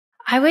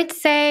I would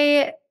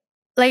say,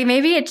 like,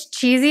 maybe it's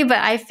cheesy, but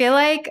I feel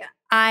like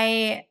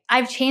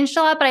I've changed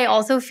a lot, but I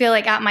also feel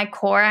like at my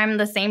core, I'm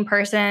the same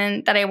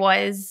person that I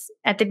was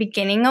at the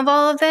beginning of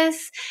all of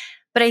this.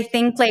 But I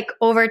think like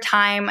over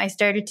time, I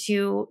started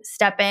to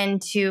step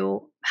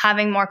into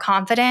having more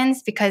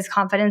confidence because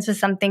confidence was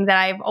something that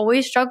I've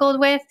always struggled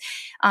with.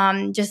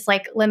 Just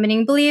like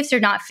limiting beliefs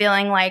or not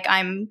feeling like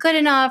I'm good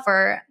enough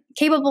or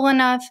capable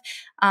enough.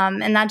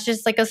 And that's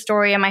just like a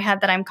story in my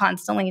head that I'm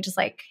constantly just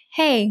like,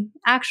 hey,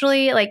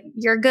 actually, like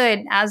you're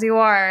good as you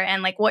are.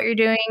 And like what you're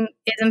doing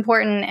is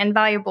important and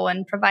valuable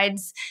and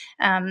provides,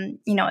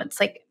 it's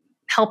like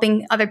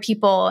helping other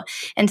people.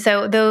 And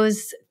so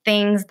those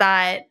things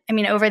that, I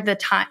mean, over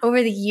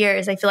the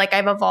years, I feel like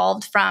I've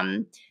evolved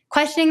from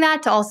questioning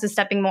that to also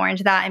stepping more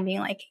into that and being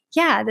like,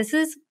 yeah,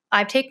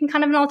 I've taken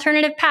kind of an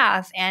alternative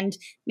path and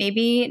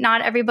maybe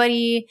not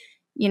everybody,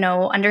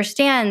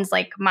 understands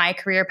like my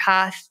career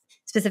path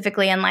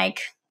specifically and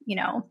like,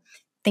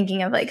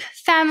 thinking of like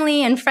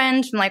family and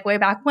friends from like way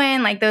back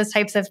when, like those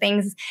types of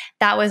things,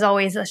 that was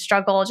always a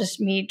struggle. Just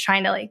me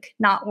trying to like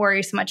not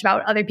worry so much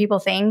about what other people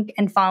think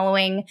and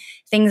following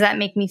things that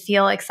make me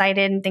feel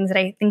excited and things that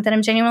I think that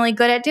I'm genuinely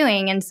good at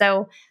doing. And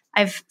so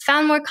I've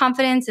found more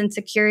confidence and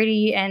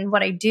security in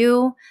what I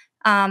do.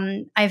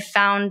 I've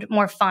found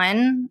more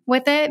fun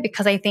with it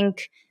because I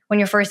think when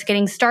you're first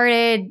getting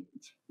started,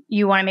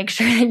 you want to make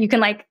sure that you can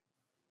like,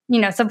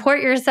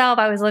 support yourself.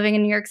 I was living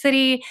in New York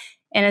City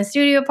in a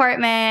studio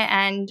apartment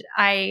and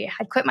I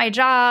had quit my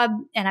job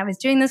and I was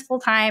doing this full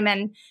time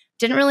and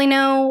didn't really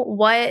know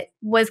what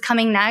was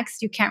coming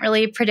next. You can't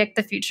really predict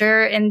the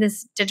future in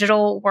this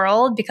digital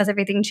world because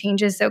everything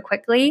changes so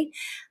quickly.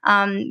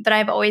 But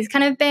I've always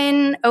kind of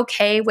been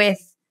okay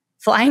with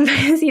flying by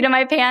the seat of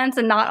my pants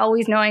and not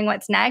always knowing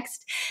what's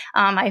next.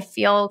 I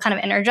feel kind of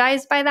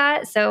energized by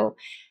that. So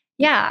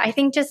yeah, I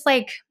think just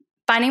like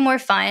finding more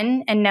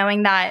fun and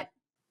knowing that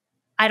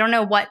I don't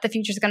know what the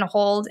future is going to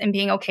hold and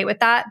being okay with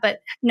that, but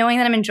knowing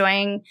that I'm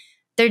enjoying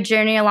their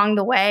journey along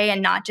the way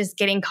and not just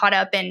getting caught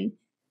up in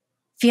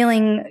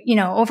feeling,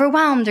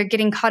 overwhelmed or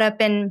getting caught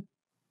up in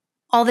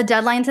all the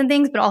deadlines and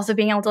things, but also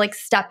being able to like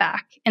step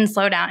back and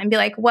slow down and be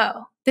like,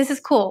 whoa, this is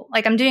cool.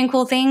 Like I'm doing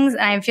cool things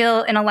and I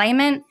feel in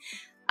alignment.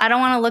 I don't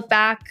want to look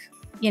back,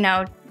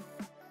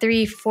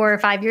 3, 4, or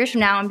 5 years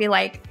from now and be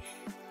like,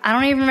 I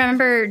don't even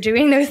remember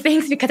doing those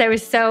things because I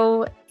was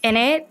so in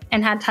it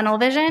and had tunnel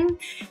vision.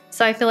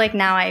 So I feel like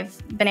now I've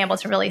been able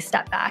to really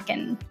step back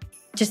and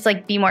just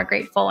like be more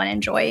grateful and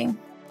enjoy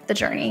the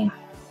journey.